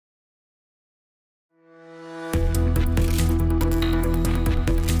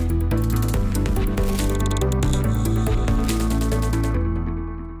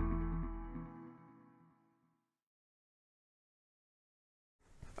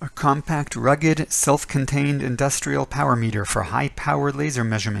A compact, rugged, self-contained industrial power meter for high-power laser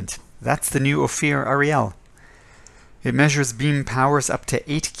measurement. That's the new Ophir Ariel. It measures beam powers up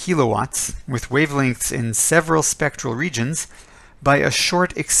to 8 kilowatts, with wavelengths in several spectral regions, by a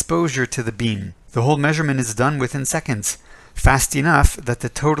short exposure to the beam. The whole measurement is done within seconds, fast enough that the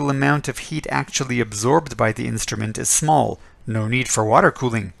total amount of heat actually absorbed by the instrument is small, no need for water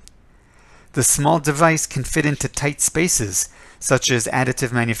cooling. The small device can fit into tight spaces, such as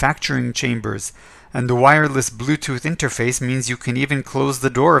additive manufacturing chambers, and the wireless Bluetooth interface means you can even close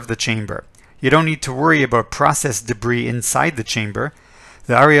the door of the chamber. You don't need to worry about process debris inside the chamber.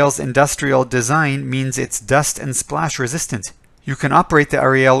 The Ariel's industrial design means it's dust and splash resistant. You can operate the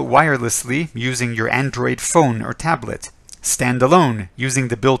Ariel wirelessly using your Android phone or tablet, standalone using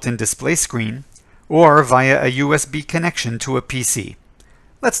the built-in display screen, or via a USB connection to a PC.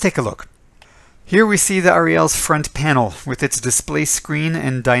 Let's take a look. Here we see the Ariel's front panel with its display screen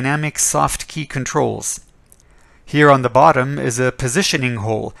and dynamic soft key controls. Here on the bottom is a positioning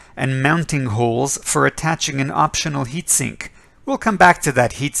hole and mounting holes for attaching an optional heatsink. We'll come back to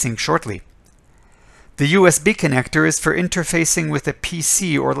that heatsink shortly. The USB connector is for interfacing with a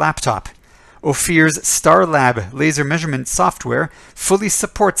PC or laptop. Ophir's StarLab laser measurement software fully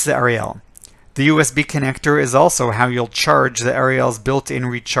supports the Ariel. The USB connector is also how you'll charge the Ariel's built-in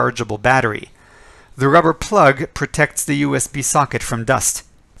rechargeable battery. The rubber plug protects the USB socket from dust.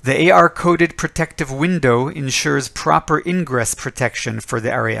 The AR-coded protective window ensures proper ingress protection for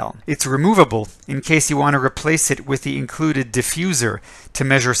the Ariel. It's removable in case you want to replace it with the included diffuser to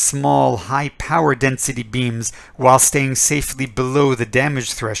measure small, high power density beams while staying safely below the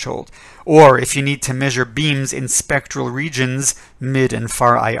damage threshold, or if you need to measure beams in spectral regions, mid and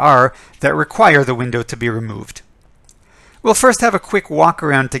far IR, that require the window to be removed. We'll first have a quick walk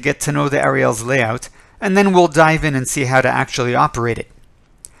around to get to know the Ariel's layout, and then we'll dive in and see how to actually operate it.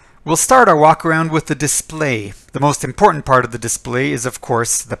 We'll start our walk around with the display. The most important part of the display is, of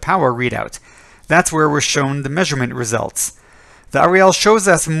course, the power readout. That's where we're shown the measurement results. The Ariel shows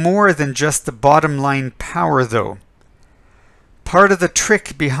us more than just the bottom line power, though. Part of the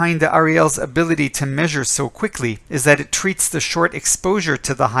trick behind the Ariel's ability to measure so quickly is that it treats the short exposure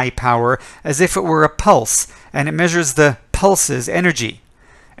to the high power as if it were a pulse, and it measures the pulse's energy.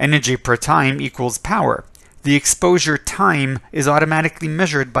 Energy per time equals power. The exposure time is automatically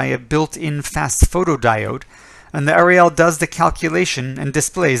measured by a built-in fast photodiode, and the Ariel does the calculation and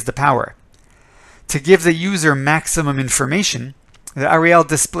displays the power. To give the user maximum information, the Ariel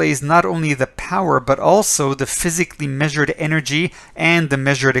displays not only the power but also the physically measured energy and the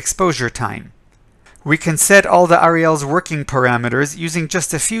measured exposure time. We can set all the Ariel's working parameters using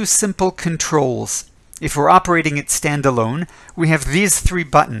just a few simple controls. If we're operating it standalone, we have these three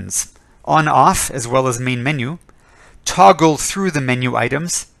buttons: on-off as well as main menu, toggle through the menu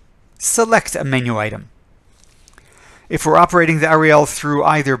items, select a menu item. If we're operating the Ariel through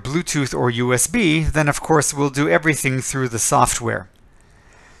either Bluetooth or USB, then of course we'll do everything through the software.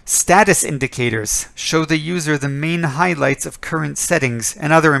 Status indicators show the user the main highlights of current settings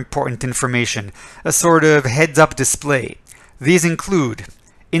and other important information, a sort of heads-up display. These include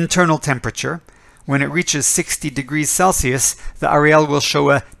internal temperature. When it reaches 60 degrees Celsius, the Ariel will show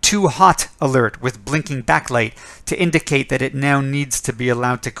a too hot alert with blinking backlight to indicate that it now needs to be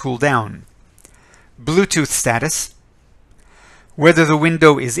allowed to cool down. Bluetooth status. Whether the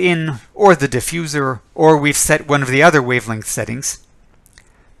window is in, or the diffuser, or we've set one of the other wavelength settings.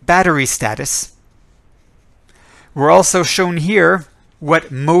 Battery status. We're also shown here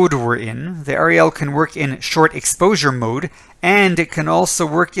what mode we're in. The Ariel can work in short exposure mode, and it can also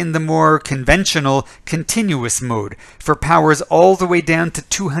work in the more conventional continuous mode for powers all the way down to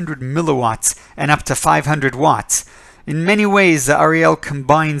 200 milliwatts and up to 500 watts. In many ways, the Ariel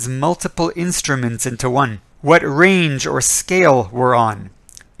combines multiple instruments into one. What range or scale we're on.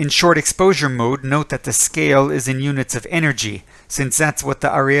 In short exposure mode, note that the scale is in units of energy, since that's what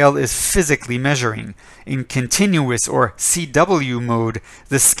the Ariel is physically measuring. In continuous or CW mode,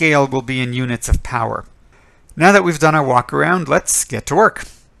 the scale will be in units of power. Now that we've done our walk around, let's get to work.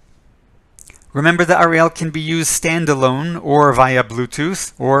 Remember, the Ariel can be used standalone or via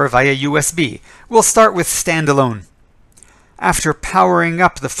Bluetooth or via USB. We'll start with standalone. After powering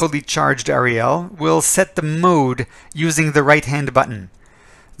up the fully charged Ariel, we'll set the mode using the right-hand button.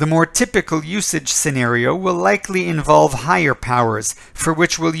 The more typical usage scenario will likely involve higher powers, for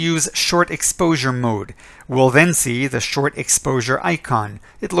which we'll use short exposure mode. We'll then see the short exposure icon.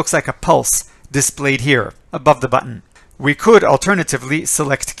 It looks like a pulse, displayed here, above the button. We could alternatively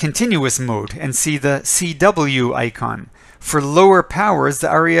select continuous mode and see the CW icon. For lower powers, the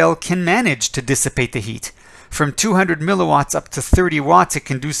Ariel can manage to dissipate the heat. From 200 milliwatts up to 30 watts, it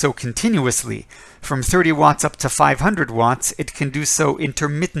can do so continuously. From 30 watts up to 500 watts, it can do so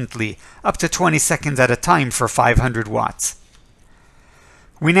intermittently, up to 20 seconds at a time for 500 watts.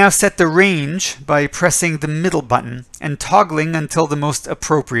 We now set the range by pressing the middle button and toggling until the most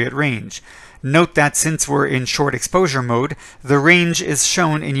appropriate range. Note that since we're in short exposure mode, the range is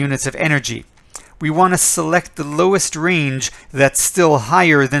shown in units of energy. We want to select the lowest range that's still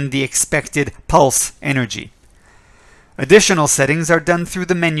higher than the expected pulse energy. Additional settings are done through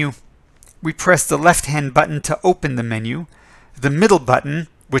the menu. We press the left-hand button to open the menu. The middle button,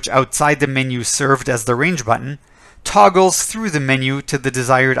 which outside the menu served as the range button, toggles through the menu to the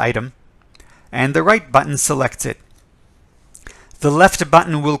desired item, and the right button selects it. The left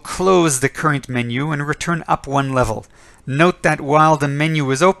button will close the current menu and return up one level. Note that while the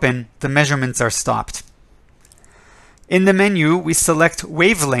menu is open, the measurements are stopped. In the menu, we select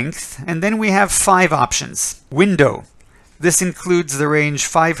wavelength, and then we have 5 options. Window. This includes the range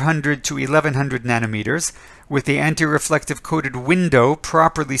 500 to 1100 nanometers, with the anti-reflective coated window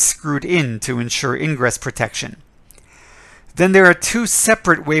properly screwed in to ensure ingress protection. Then there are 2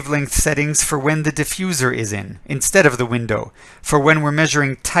 separate wavelength settings for when the diffuser is in, instead of the window, for when we're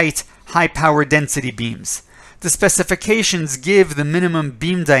measuring tight, high power density beams. The specifications give the minimum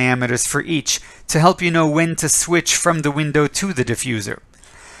beam diameters for each to help you know when to switch from the window to the diffuser.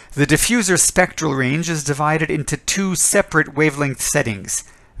 The diffuser spectral range is divided into 2 separate wavelength settings.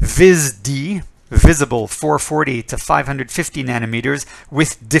 VIS-D, visible 440 to 550 nanometers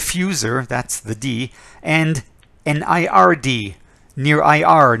with diffuser, that's the D, and NIRD, near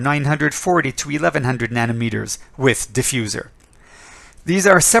IR 940 to 1100 nanometers with diffuser. These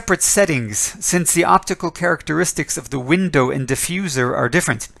are separate settings since the optical characteristics of the window and diffuser are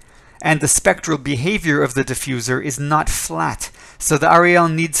different, and the spectral behavior of the diffuser is not flat, so the Ariel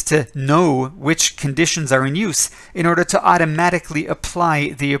needs to know which conditions are in use in order to automatically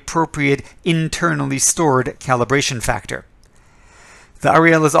apply the appropriate internally stored calibration factor. The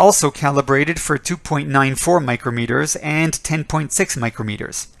Ariel is also calibrated for 2.94 micrometers and 10.6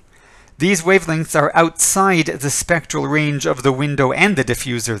 micrometers. These wavelengths are outside the spectral range of the window and the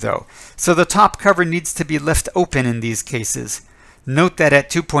diffuser though, so the top cover needs to be left open in these cases. Note that at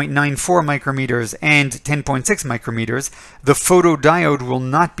 2.94 micrometers and 10.6 micrometers, the photodiode will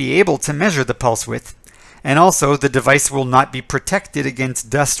not be able to measure the pulse width, and also the device will not be protected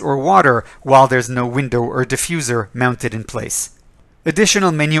against dust or water while there's no window or diffuser mounted in place.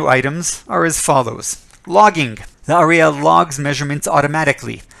 Additional menu items are as follows. Logging. The Ariel logs measurements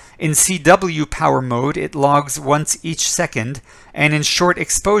automatically. In CW power mode, it logs once each second, and in short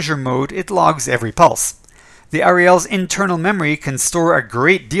exposure mode, it logs every pulse. The Ariel's internal memory can store a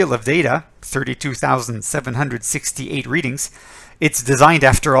great deal of data, 32,768 readings. It's designed,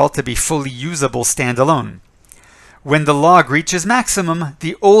 after all, to be fully usable standalone. When the log reaches maximum,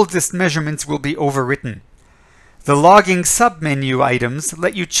 the oldest measurements will be overwritten. The logging submenu items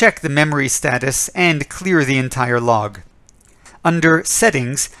let you check the memory status and clear the entire log. Under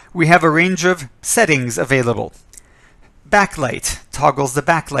Settings, we have a range of settings available. Backlight toggles the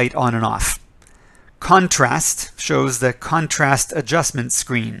backlight on and off. Contrast shows the contrast adjustment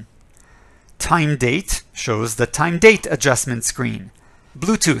screen. Time date shows the time date adjustment screen.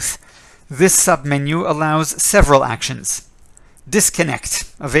 Bluetooth. This submenu allows several actions.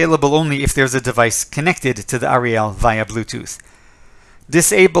 Disconnect, available only if there's a device connected to the Ariel via Bluetooth.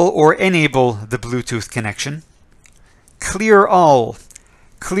 Disable or enable the Bluetooth connection. Clear all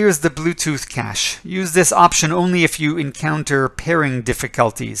clears the Bluetooth cache. Use this option only if you encounter pairing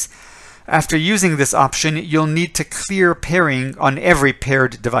difficulties. After using this option, you'll need to clear pairing on every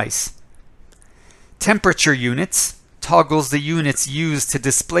paired device. Temperature units toggles the units used to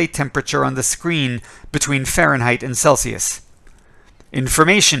display temperature on the screen between Fahrenheit and Celsius.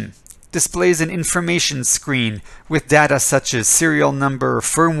 Information displays an information screen with data such as serial number,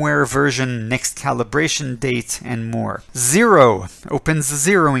 firmware version, next calibration date, and more. Zero opens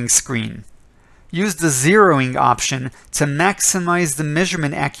the zeroing screen. Use the zeroing option to maximize the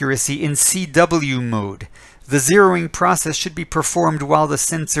measurement accuracy in CW mode. The zeroing process should be performed while the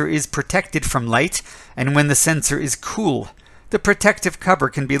sensor is protected from light and when the sensor is cool. The protective cover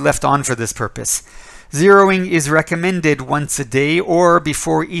can be left on for this purpose. Zeroing is recommended once a day or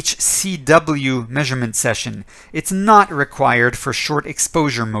before each CW measurement session. It's not required for short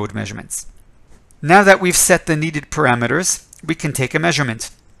exposure mode measurements. Now that we've set the needed parameters, we can take a measurement.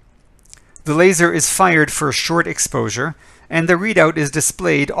 The laser is fired for short exposure, and the readout is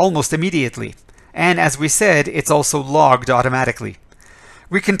displayed almost immediately. And as we said, it's also logged automatically.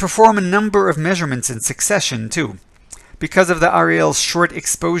 We can perform a number of measurements in succession too. Because of the Ariel's short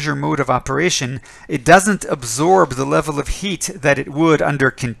exposure mode of operation, it doesn't absorb the level of heat that it would under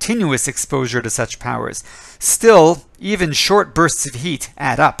continuous exposure to such powers. Still, even short bursts of heat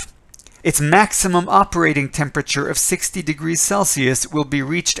add up. Its maximum operating temperature of 60 degrees Celsius will be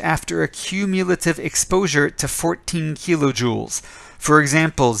reached after a cumulative exposure to 14 kilojoules. For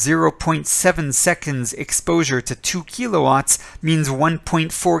example, 0.7 seconds exposure to 2 kilowatts means 1.4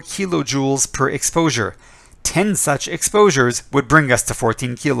 kilojoules per exposure. 10 such exposures would bring us to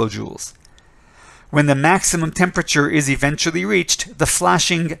 14 kilojoules. When the maximum temperature is eventually reached, the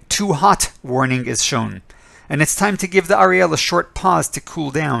flashing "too hot" warning is shown, and it's time to give the Ariel a short pause to cool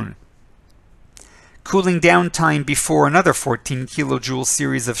down. Cooling down time before another 14 kilojoule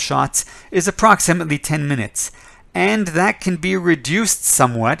series of shots is approximately 10 minutes, and that can be reduced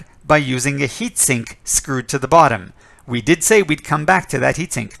somewhat by using a heatsink screwed to the bottom. We did say we'd come back to that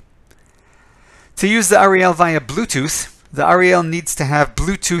heatsink. To use the Ariel via Bluetooth, the Ariel needs to have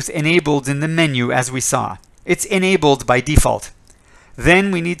Bluetooth enabled in the menu as we saw. It's enabled by default.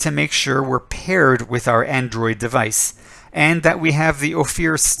 Then we need to make sure we're paired with our Android device, and that we have the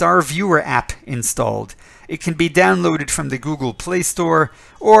Ophir Star Viewer app installed. It can be downloaded from the Google Play Store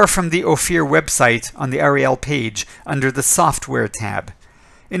or from the Ophir website on the Ariel page under the Software tab.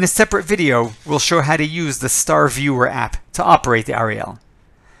 In a separate video, we'll show how to use the Star Viewer app to operate the Ariel.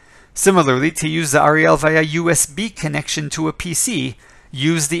 Similarly, to use the Ariel via USB connection to a PC,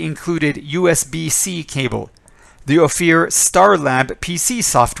 use the included USB-C cable. The Ophir StarLab PC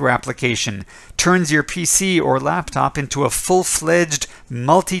software application turns your PC or laptop into a full-fledged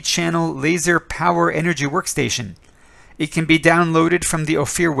multi-channel laser power energy workstation. It can be downloaded from the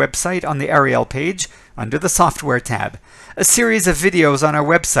Ophir website on the Ariel page under the Software tab. A series of videos on our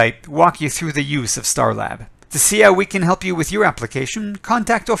website walk you through the use of StarLab. To see how we can help you with your application,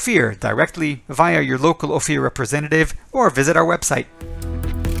 contact Ophir directly via your local Ophir representative or visit our website.